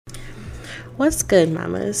What's good,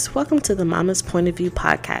 mamas? Welcome to the Mama's Point of View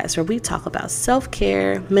podcast, where we talk about self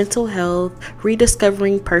care, mental health,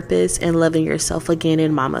 rediscovering purpose, and loving yourself again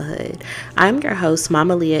in mamahood. I'm your host,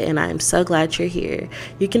 Mama Leah, and I am so glad you're here.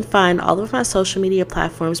 You can find all of my social media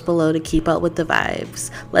platforms below to keep up with the vibes.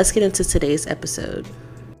 Let's get into today's episode.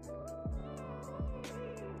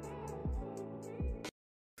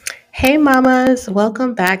 Hey, mamas,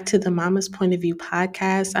 welcome back to the Mama's Point of View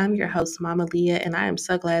podcast. I'm your host, Mama Leah, and I am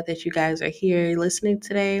so glad that you guys are here listening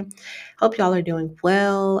today. Hope y'all are doing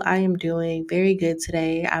well. I am doing very good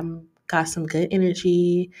today. I'm got some good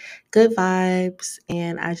energy, good vibes,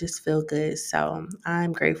 and I just feel good. So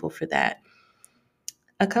I'm grateful for that.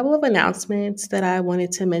 A couple of announcements that I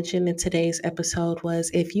wanted to mention in today's episode was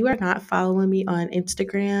if you are not following me on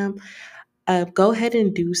Instagram, go ahead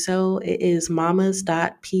and do so. It is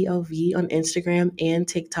mamas.pov on Instagram and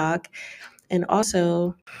TikTok. And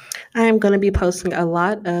also, I am going to be posting a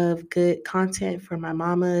lot of good content for my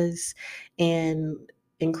mamas and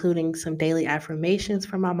including some daily affirmations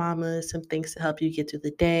for my mamas, some things to help you get through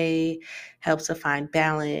the day, helps to find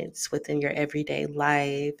balance within your everyday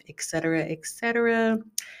life, etc., etc.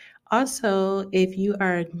 Also, if you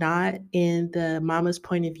are not in the Mama's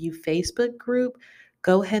Point of View Facebook group,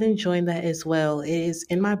 go ahead and join that as well. It is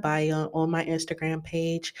in my bio on my Instagram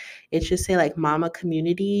page. It should say like Mama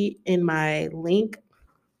Community in my link.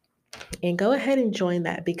 And go ahead and join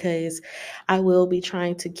that because I will be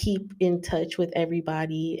trying to keep in touch with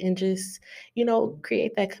everybody and just,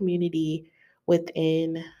 create that community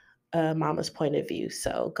within Mama's Point of View.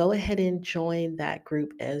 So go ahead and join that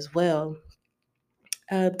group as well.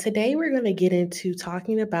 Today, we're going to get into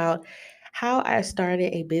talking about how I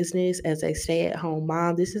started a business as a stay at home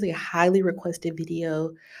mom. This is a highly requested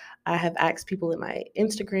video. I have asked people in my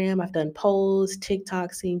Instagram, I've done polls.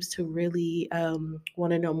 TikTok seems to really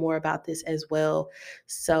want to know more about this as well.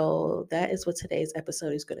 So, that is what today's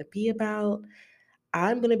episode is going to be about.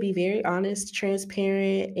 I'm going to be very honest,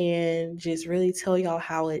 transparent, and just really tell y'all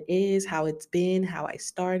how it is, how it's been, how I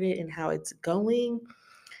started, and how it's going.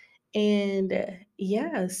 And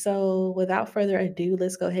yeah, so without further ado,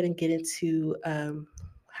 let's go ahead and get into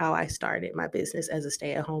how I started my business as a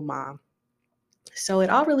stay at home mom. So it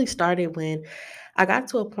all really started when I got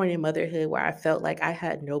to a point in motherhood where I felt like I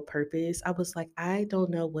had no purpose. I was like, I don't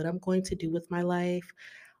know what I'm going to do with my life.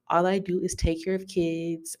 All I do is take care of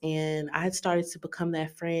kids. And I had started to become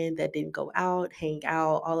that friend that didn't go out, hang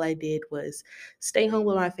out. All I did was stay home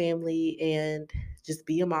with my family and just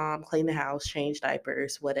be a mom, clean the house, change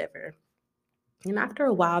diapers, whatever. And after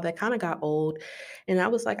a while, that kind of got old. And I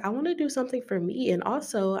was like, I want to do something for me. And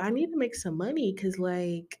also, I need to make some money because,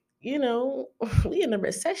 we in a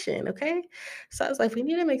recession, okay? So I was like, we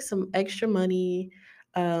need to make some extra money.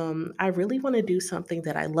 I really want to do something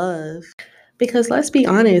that I love. Because let's be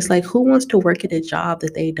honest, like who wants to work at a job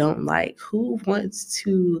that they don't like? Who wants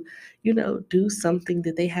to, do something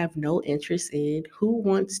that they have no interest in? Who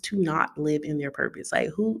wants to not live in their purpose?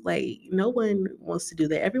 No one wants to do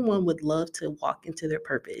that. Everyone would love to walk into their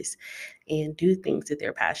purpose and do things that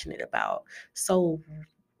they're passionate about. So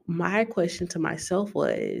my question to myself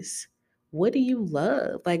was, what do you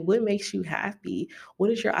love? Like, what makes you happy? What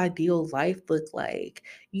does your ideal life look like?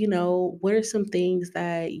 What are some things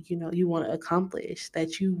that, you want to accomplish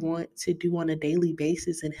that you want to do on a daily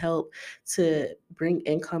basis and help to bring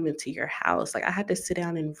income into your house? Like, I had to sit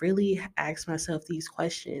down and really ask myself these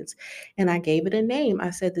questions. And I gave it a name.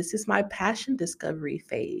 I said, this is my passion discovery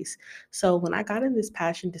phase. So when I got in this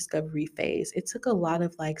passion discovery phase, it took a lot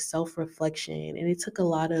of like self reflection and it took a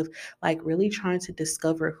lot of like really trying to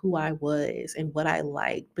discover who I was and what I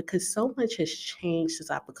liked because so much has changed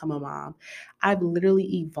since I've become a mom. I've literally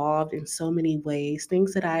evolved in so many ways.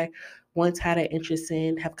 Things that I once had an interest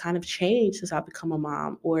in have kind of changed since I've become a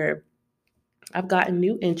mom, or I've gotten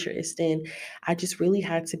new interest, and I just really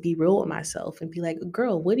had to be real with myself and be like,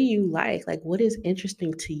 girl, what do you like? Like, what is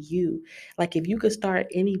interesting to you? Like, if you could start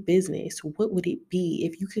any business, what would it be?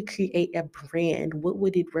 If you could create a brand, what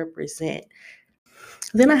would it represent?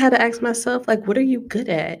 Then I had to ask myself, like, what are you good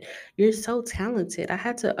at? You're so talented. I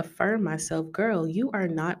had to affirm myself, girl, you are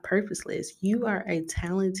not purposeless. You are a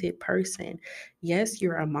talented person. Yes,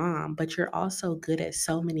 you're a mom, but you're also good at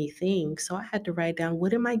so many things. So I had to write down,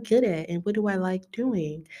 what am I good at? And what do I like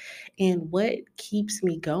doing? And what keeps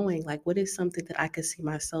me going? Like, what is something that I could see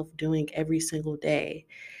myself doing every single day?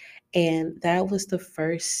 And that was the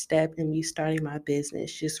first step in me starting my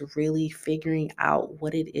business, just really figuring out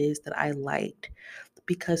what it is that I liked,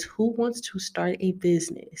 because who wants to start a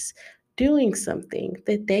business, doing something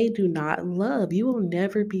that they do not love. You will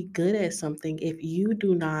never be good at something if you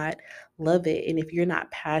do not love it and if you're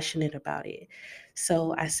not passionate about it.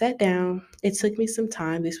 So I sat down. It took me some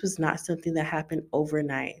time. This was not something that happened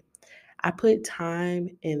overnight. I put time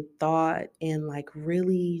and thought and like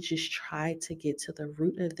really just tried to get to the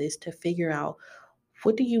root of this to figure out,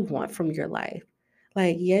 what do you want from your life?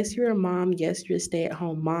 Like, yes, you're a mom. Yes, you're a stay at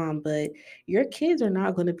home mom, but your kids are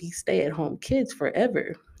not going to be stay at home kids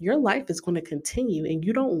forever. Your life is going to continue, and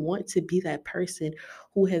you don't want to be that person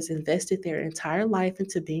who has invested their entire life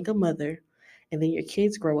into being a mother, and then your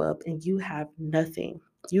kids grow up and you have nothing.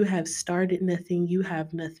 You have started nothing. You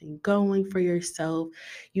have nothing going for yourself.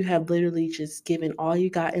 You have literally just given all you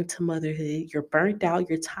got into motherhood. You're burnt out.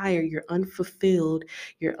 You're tired. You're unfulfilled.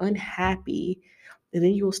 You're unhappy, and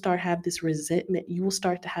then you will start have this resentment. You will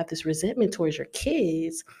start to have this resentment towards your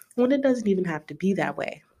kids when it doesn't even have to be that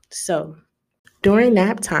way. So during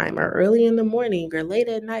nap time or early in the morning or late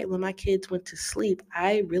at night when my kids went to sleep,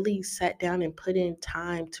 I really sat down and put in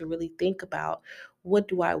time to really think about, what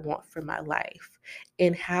do I want for my life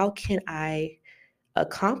and how can I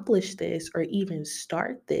accomplish this or even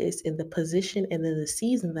start this in the position and in the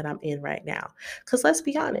season that I'm in right now. Because let's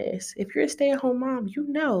be honest, if you're a stay at home mom, you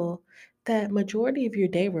know that majority of your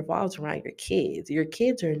day revolves around your kids. Your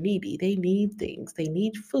kids are needy. They need things. They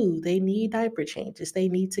need food. They need diaper changes. They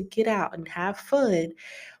need to get out and have fun.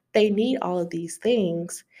 They need all of these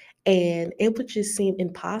things. And it would just seem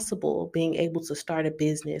impossible being able to start a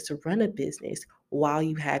business or run a business while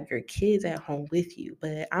you have your kids at home with you.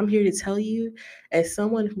 But I'm here to tell you, as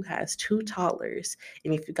someone who has two toddlers,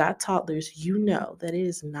 and if you got toddlers, you know that it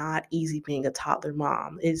is not easy being a toddler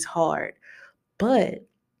mom. It's hard. But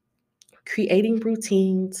creating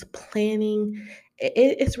routines, planning,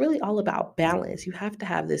 it's really all about balance. You have to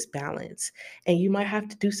have this balance. And you might have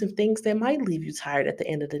to do some things that might leave you tired at the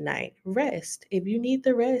end of the night. Rest. If you need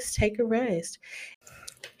the rest, take a rest.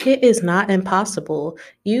 It is not impossible.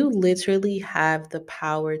 You literally have the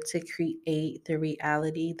power to create the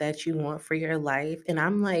reality that you want for your life. And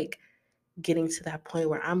I'm like getting to that point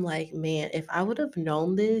where I'm like, man, if I would have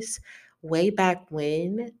known this way back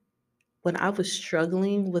when I was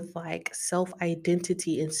struggling with like self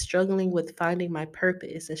identity and struggling with finding my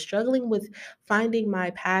purpose and struggling with finding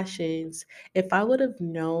my passions, if I would have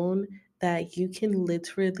known that you can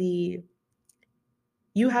literally,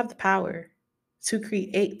 you have the power to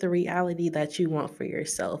create the reality that you want for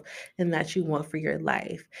yourself and that you want for your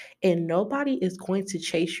life. And nobody is going to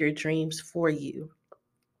chase your dreams for you.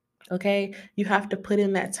 Okay, you have to put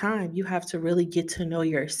in that time. You have to really get to know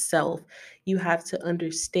yourself. You have to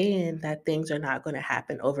understand that things are not going to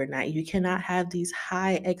happen overnight. You cannot have these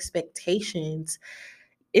high expectations.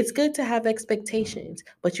 It's good to have expectations,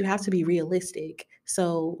 but you have to be realistic.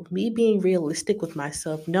 So, me being realistic with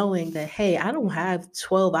myself, knowing that, hey, I don't have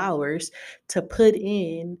 12 hours to put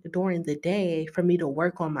in during the day for me to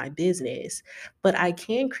work on my business, but I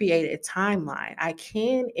can create a timeline. I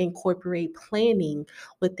can incorporate planning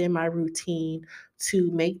within my routine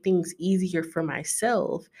to make things easier for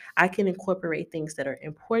myself. I can incorporate things that are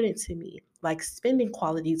important to me, like spending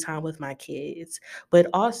quality time with my kids, but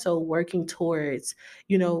also working towards,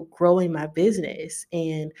 growing my business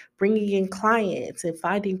and bringing in clients and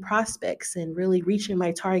finding prospects and really reaching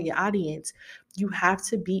my target audience. You have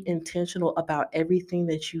to be intentional about everything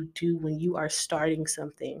that you do when you are starting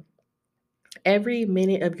something. Every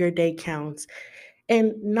minute of your day counts.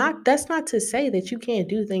 And not that's not to say that you can't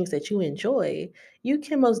do things that you enjoy. You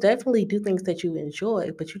can most definitely do things that you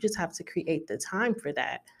enjoy, but you just have to create the time for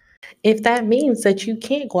that. If that means that you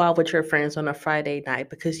can't go out with your friends on a Friday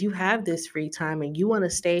night because you have this free time and you want to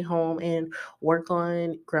stay home and work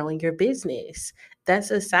on growing your business,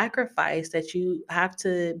 that's a sacrifice that you have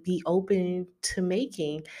to be open to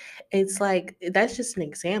making. It's like that's just an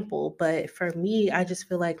example, but for me, I just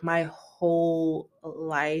feel like my whole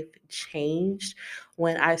life changed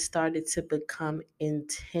when I started to become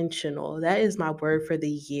intentional. That is my word for the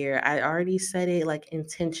year. I already said it, like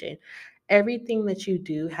intention. Everything that you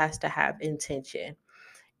do has to have intention.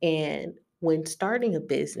 And when starting a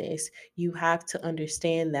business, you have to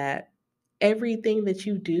understand that everything that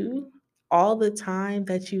you do, all the time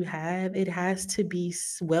that you have, it has to be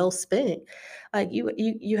well spent. Like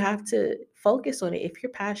you have to focus on it. If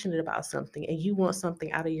you're passionate about something and you want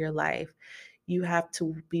something out of your life, you have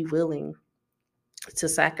to be willing to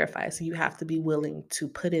sacrifice. You have to be willing to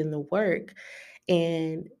put in the work.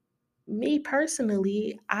 And me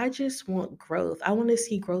personally, I just want growth. I want to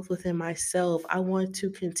see growth within myself. I want to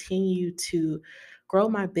continue to grow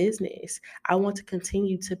my business. I want to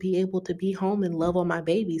continue to be able to be home and love on my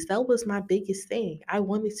babies. That was my biggest thing. I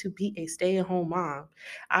wanted to be a stay at home mom.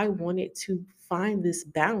 I wanted to find this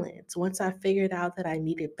balance. Once I figured out that I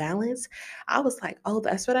needed balance, I was like, oh,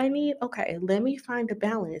 that's what I need. Okay, let me find a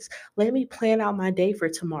balance. Let me plan out my day for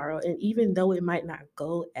tomorrow. And even though it might not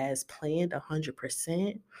go as planned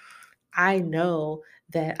 100%, I know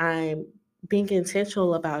that I'm being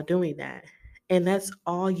intentional about doing that. And that's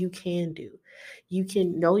all you can do. You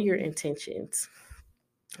can know your intentions.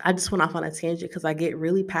 I just went off on a tangent because I get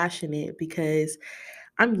really passionate because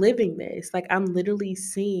I'm living this. Like, I'm literally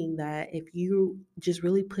seeing that if you just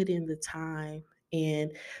really put in the time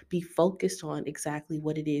and be focused on exactly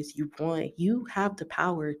what it is you want, you have the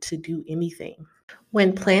power to do anything.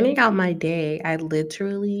 When planning out my day, I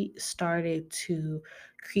literally started to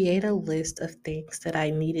create a list of things that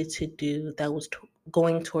I needed to do that was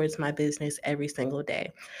going towards my business every single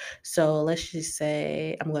day. So let's just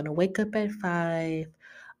say I'm going to wake up at 5,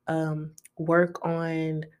 work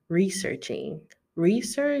on researching.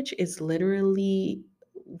 Research is literally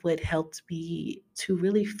what helped me to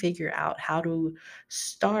really figure out how to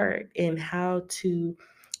start and how to,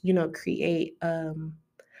 create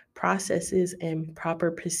processes and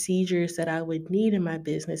proper procedures that I would need in my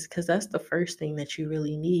business, because that's the first thing that you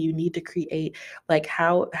really need. You need to create, like,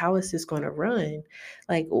 how is this going to run?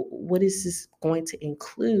 Like, what is this going to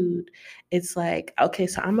include? It's like, okay,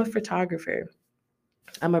 so I'm a photographer.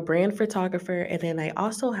 I'm a brand photographer, and then I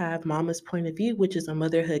also have Mama's Point of View, which is a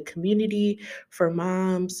motherhood community for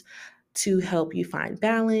moms to help you find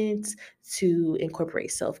balance, to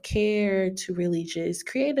incorporate self care, to really just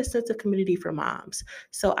create a sense of community for moms.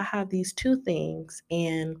 So I have these two things,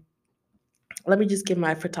 and let me just give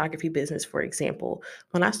my photography business for example.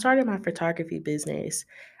 When I started my photography business,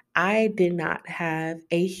 I did not have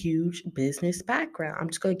a huge business background. I'm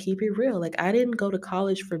just going to keep it real. Like, I didn't go to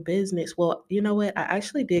college for business. Well, you know what? I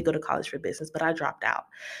actually did go to college for business, but I dropped out.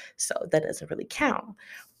 So that doesn't really count.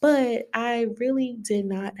 But I really did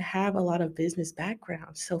not have a lot of business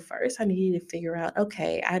background. So first I needed to figure out,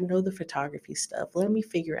 okay, I know the photography stuff. Let me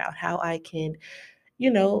figure out how I can,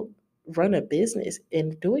 you know, run a business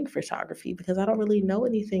in doing photography, because I don't really know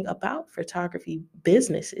anything about photography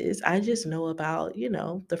businesses. I just know about,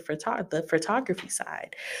 the photography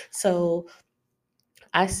side. So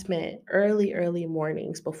I spent early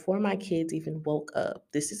mornings before my kids even woke up.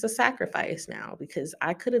 This is a sacrifice now because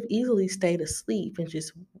I could have easily stayed asleep and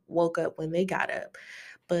just woke up when they got up.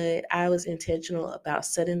 But I was intentional about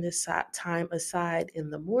setting this time aside in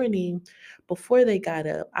the morning before they got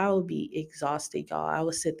up. I would be exhausted, y'all. I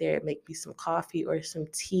would sit there and make me some coffee or some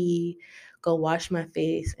tea, go wash my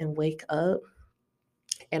face, and wake up,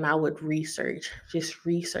 and I would research, just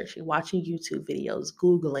researching, watching YouTube videos,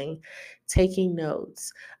 Googling, taking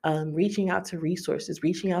notes, reaching out to resources,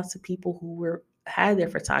 reaching out to people who had their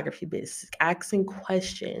photography business, asking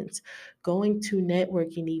questions, going to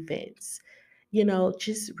networking events,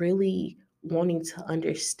 just really wanting to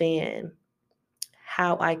understand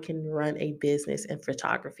how I can run a business in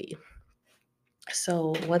photography.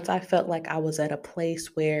 So once I felt like I was at a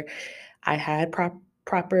place where I had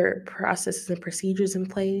proper processes and procedures in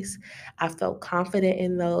place, I felt confident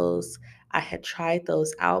in those. I had tried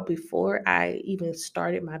those out before I even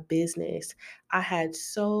started my business. I had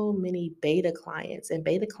so many beta clients, and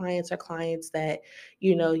beta clients are clients that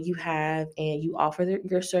you have and you offer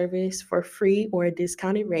your service for free or a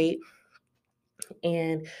discounted rate,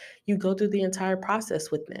 and you go through the entire process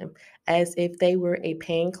with them as if they were a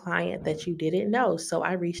paying client that you didn't know. So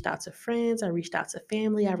I reached out to friends, I reached out to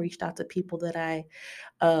family, I reached out to people that I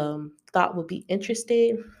thought would be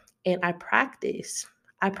interested, and I practiced.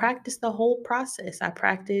 I practiced the whole process. I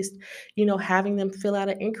practiced, having them fill out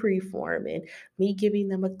an inquiry form, and me giving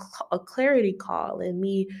them a clarity call, and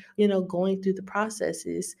me, going through the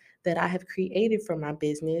processes that I have created for my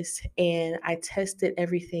business. And I tested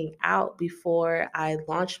everything out before I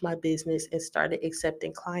launched my business and started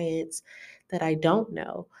accepting clients that I don't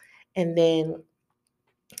know. And then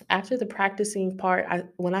after the practicing part,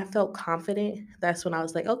 when I felt confident, that's when I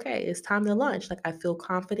was like, okay, it's time to launch. Like, I feel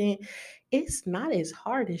confident. It's not as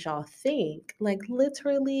hard as y'all think. Like,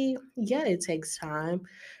 literally, yeah, it takes time.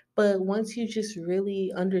 But once you just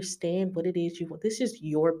really understand what it is you want, this is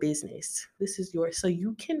your business. This is yours. So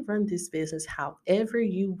you can run this business however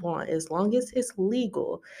you want, as long as it's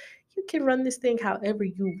legal. You can run this thing however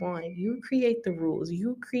you want. You create the rules,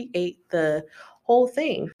 you create the whole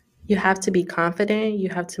thing. You have to be confident. You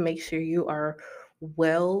have to make sure you are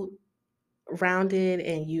well rounded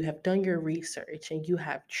and you have done your research and you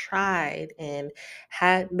have tried and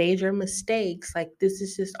had major mistakes, like this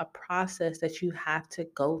is just a process that you have to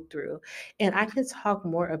go through. And I can talk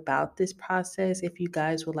more about this process if you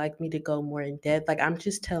guys would like me to go more in depth. Like I'm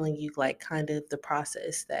just telling you like kind of the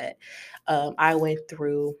process that I went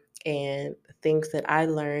through, and things that I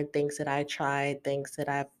learned, things that I tried, things that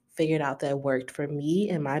I've figured out that worked for me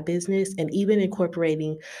and my business, and even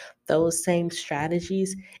incorporating those same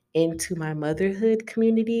strategies into my motherhood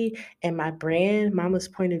community and my brand, Mama's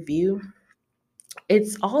Point of View.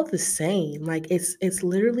 It's all the same. Like it's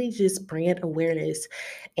literally just brand awareness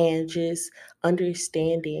and just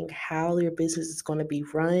understanding how your business is going to be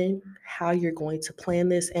run, how you're going to plan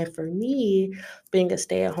this. And for me, being a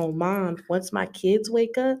stay-at-home mom, once my kids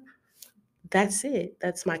wake up, that's it.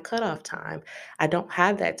 That's my cutoff time. I don't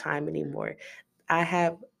have that time anymore. I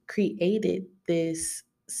have created this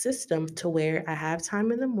system to where I have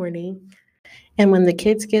time in the morning, and when the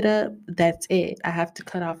kids get up, that's it. I have to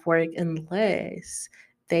cut off work unless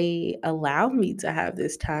they allow me to have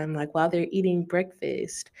this time, like while they're eating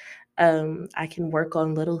breakfast. I can work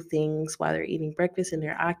on little things while they're eating breakfast and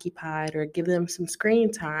they're occupied, or give them some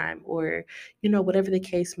screen time, or whatever the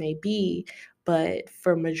case may be. But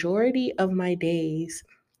for majority of my days,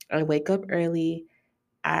 I wake up early.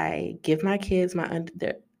 I give my kids my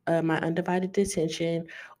undivided attention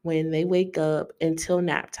when they wake up until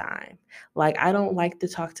nap time. Like I don't like to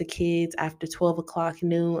talk to kids after 12 o'clock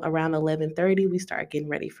noon. Around 11:30, we start getting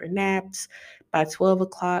ready for naps. By 12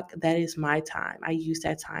 o'clock, that is my time. I use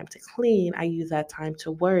that time to clean. I use that time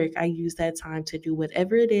to work. I use that time to do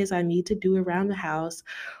whatever it is I need to do around the house,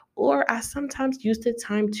 or I sometimes use the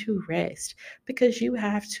time to rest, because you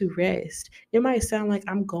have to rest. It might sound like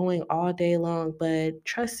I'm going all day long, but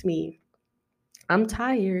trust me, I'm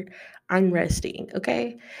tired. I'm resting,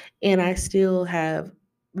 okay? And I still have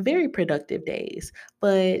very productive days,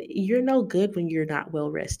 but you're no good when you're not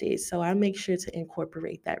well rested. So I make sure to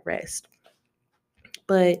incorporate that rest.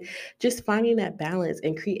 But just finding that balance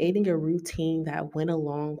and creating a routine that went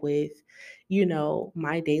along with,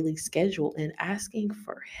 my daily schedule, and asking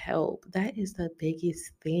for help. That is the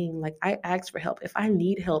biggest thing. Like I ask for help. If I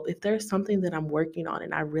need help, if there's something that I'm working on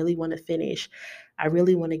and I really want to finish, I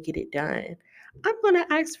really want to get it done, I'm going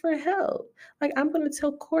to ask for help. Like I'm going to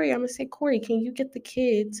tell Corey, I'm going to say, Corey, can you get the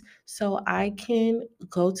kids so I can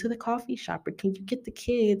go to the coffee shop? Or can you get the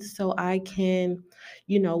kids so I can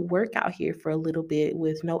work out here for a little bit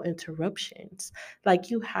with no interruptions? Like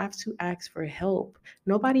you have to ask for help.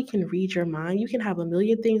 Nobody can read your mind. You can have a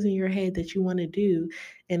million things in your head that you want to do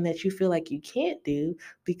and that you feel like you can't do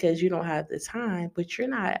because you don't have the time, but you're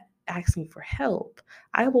not asking for help.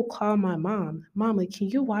 I will call my mom. Mama, can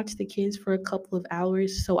you watch the kids for a couple of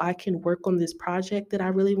hours so I can work on this project that I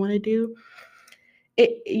really want to do?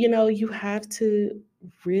 You have to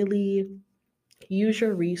really use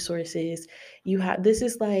your resources. You have This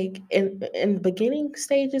is like in the beginning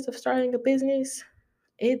stages of starting a business,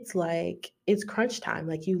 it's like it's crunch time.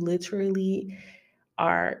 Like you literally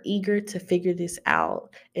are eager to figure this out.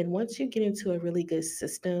 And once you get into a really good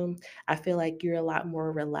system, I feel like you're a lot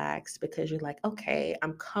more relaxed because you're like, okay,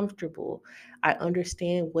 I'm comfortable. I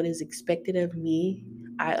understand what is expected of me.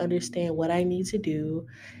 I understand what I need to do.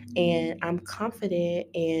 And I'm confident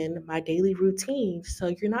in my daily routine. So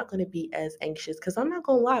you're not going to be as anxious. Because I'm not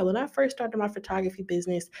going to lie, when I first started my photography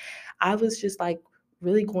business, I was just like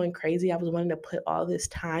really going crazy. I was wanting to put all this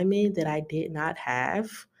time in that I did not have,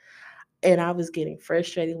 and I was getting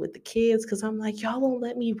frustrated with the kids because I'm like, y'all won't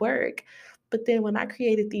let me work. But then when I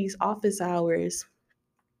created these office hours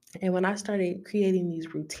and when I started creating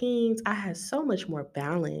these routines, I had so much more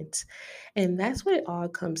balance. And that's what it all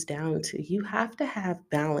comes down to. You have to have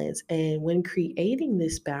balance. And when creating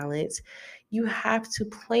this balance, you have to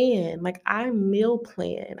plan. Like I meal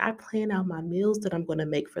plan, I plan out my meals that I'm going to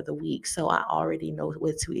make for the week. So I already know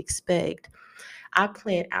what to expect. I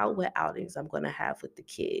plan out what outings I'm going to have with the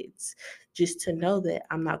kids, just to know that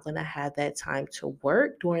I'm not going to have that time to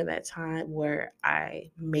work during that time where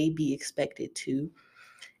I may be expected to.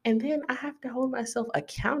 And then I have to hold myself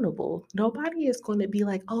accountable. Nobody is going to be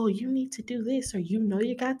like, oh, you need to do this, or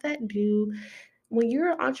you got that due. When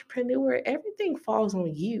you're an entrepreneur, everything falls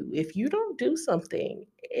on you. If you don't do something,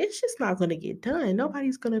 it's just not going to get done.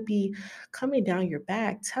 Nobody's going to be coming down your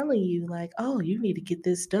back telling you, like, oh, you need to get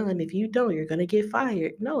this done. If you don't, you're going to get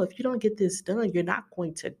fired. No, if you don't get this done, you're not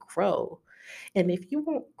going to grow. And if you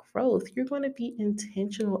want growth, you're going to be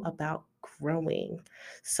intentional about growing.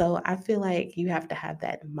 So I feel like you have to have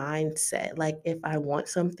that mindset. Like, if I want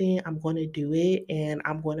something, I'm going to do it and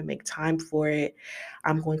I'm going to make time for it.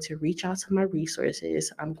 I'm going to reach out to my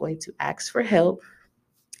resources. I'm going to ask for help.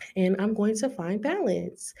 and I'm going to find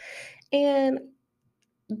balance. And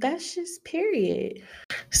that's just period.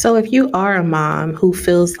 So, if you are a mom who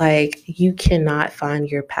feels like you cannot find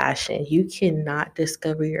your passion, you cannot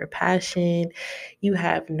discover your passion, you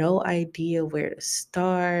have no idea where to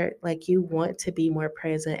start, like you want to be more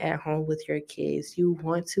present at home with your kids, you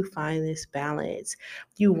want to find this balance,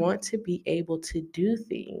 you want to be able to do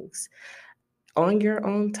things on your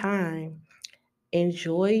own time,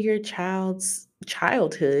 enjoy your child's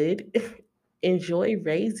childhood, enjoy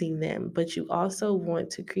raising them, but you also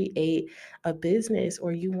want to create a business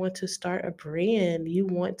or you want to start a brand, you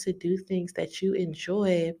want to do things that you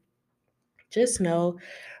enjoy, just know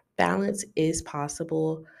balance is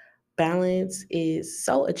possible. Balance is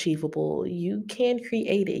so achievable. You can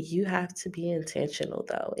create it. You have to be intentional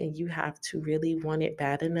though, and you have to really want it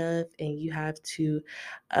bad enough, and you have to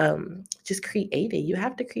just create it. You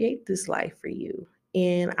have to create this life for you.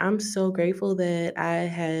 And I'm so grateful that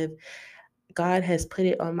God has put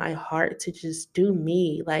it on my heart to just do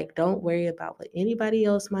me. Like, don't worry about what anybody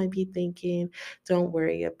else might be thinking. Don't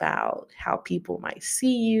worry about how people might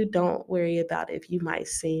see you. Don't worry about if you might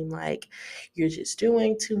seem like you're just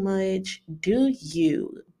doing too much. Do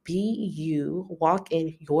you. Be you, walk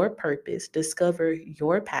in your purpose, discover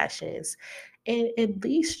your passions, and at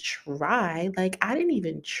least try. Like, I didn't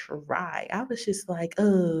even try. I was just like,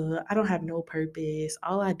 I don't have no purpose.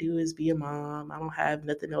 All I do is be a mom. I don't have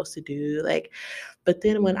nothing else to do. Like, but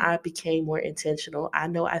then when I became more intentional, I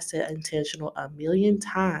know I said intentional a million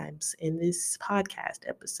times in this podcast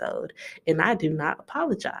episode, and I do not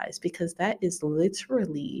apologize because that is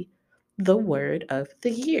literally the word of the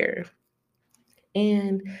year.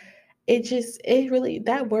 And it really,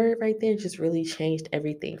 that word right there just really changed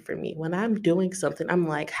everything for me. When I'm doing something, I'm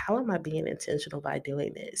like, how am I being intentional by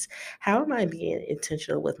doing this? How am I being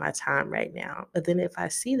intentional with my time right now? But then if I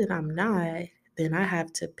see that I'm not, then I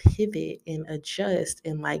have to pivot and adjust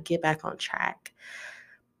and like get back on track.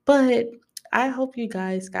 But I hope you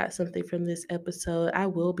guys got something from this episode. I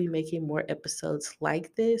will be making more episodes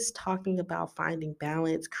like this, talking about finding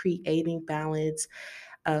balance, creating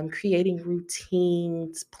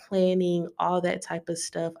routines, planning, all that type of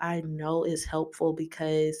stuff. I know is helpful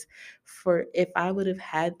because for if I would have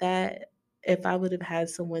had that, if I would have had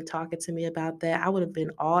someone talking to me about that, I would have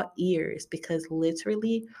been all ears because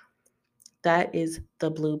literally that is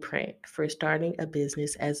the blueprint for starting a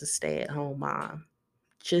business as a stay-at-home mom.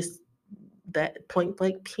 Just that point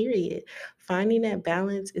blank period. Finding that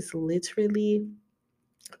balance is literally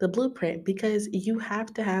the blueprint because you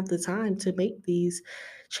have to have the time to make these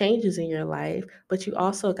changes in your life, but you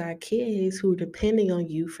also got kids who are depending on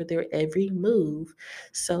you for their every move.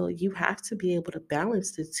 So you have to be able to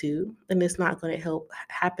balance the two, and it's not going to help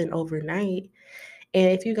happen overnight.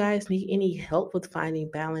 And if you guys need any help with finding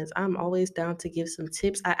balance, I'm always down to give some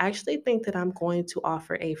tips. I actually think that I'm going to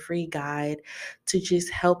offer a free guide to just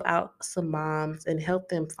help out some moms and help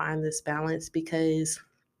them find this balance because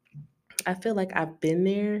I feel like I've been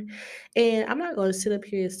there, and I'm not going to sit up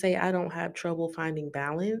here and say I don't have trouble finding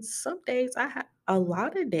balance. Some days I have, a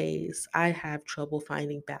lot of days I have trouble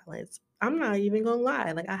finding balance. I'm not even going to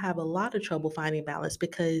lie. Like, I have a lot of trouble finding balance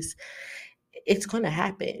because it's going to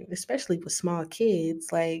happen, especially with small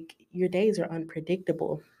kids. Like, your days are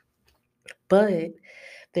unpredictable, but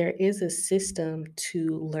there is a system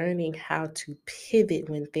to learning how to pivot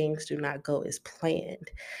when things do not go as planned.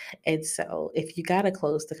 And so, if you got to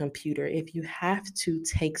close the computer, if you have to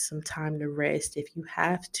take some time to rest, if you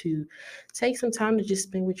have to take some time to just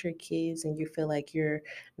spend with your kids and you feel like you're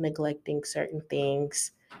neglecting certain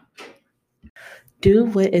things, do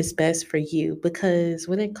what is best for you. Because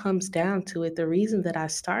when it comes down to it, the reason that I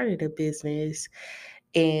started a business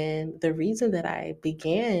and the reason that I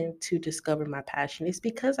began to discover my passion is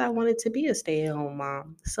because I wanted to be a stay at home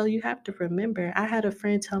mom. So you have to remember, I had a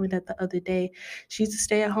friend tell me that the other day. She's a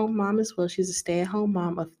stay at home mom as well. She's a stay at home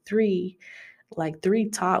mom of three, like three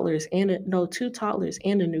toddlers and no, two toddlers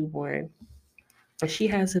and a newborn. She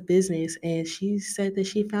has a business, and she said that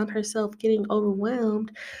she found herself getting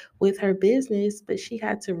overwhelmed with her business, but she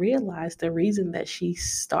had to realize the reason that she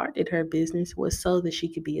started her business was so that she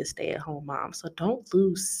could be a stay-at-home mom. So don't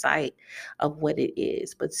lose sight of what it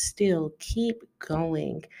is, but still keep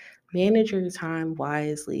going. Manage your time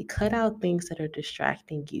wisely. Cut out things that are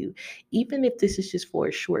distracting you. Even if this is just for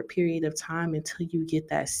a short period of time until you get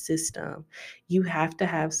that system, you have to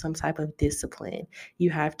have some type of discipline. You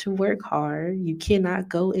have to work hard. You cannot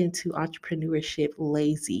go into entrepreneurship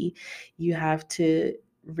lazy. You have to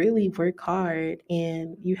really work hard,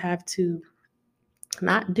 and you have to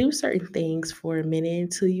not do certain things for a minute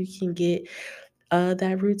until you can get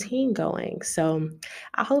that routine going. So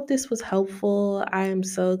I hope this was helpful. I am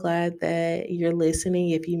so glad that you're listening.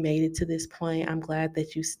 If you made it to this point, I'm glad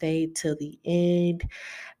that you stayed till the end.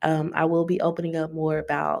 I will be opening up more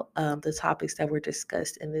about the topics that were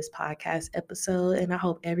discussed in this podcast episode, and I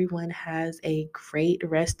hope everyone has a great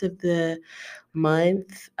rest of the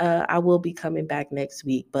month. I will be coming back next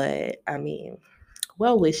week, but I mean,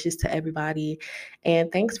 well wishes to everybody.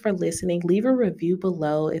 And thanks for listening. Leave a review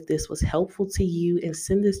below if this was helpful to you and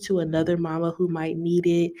send this to another mama who might need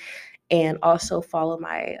it. And also follow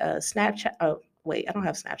my Snapchat. Oh, wait, I don't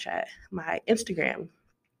have Snapchat. My Instagram.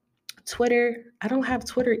 Twitter. I don't have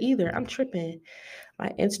Twitter either. I'm tripping.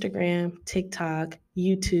 My Instagram, TikTok,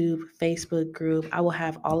 YouTube, Facebook group. I will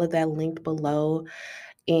have all of that linked below.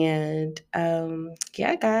 And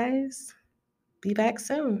yeah, guys, be back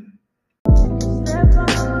soon.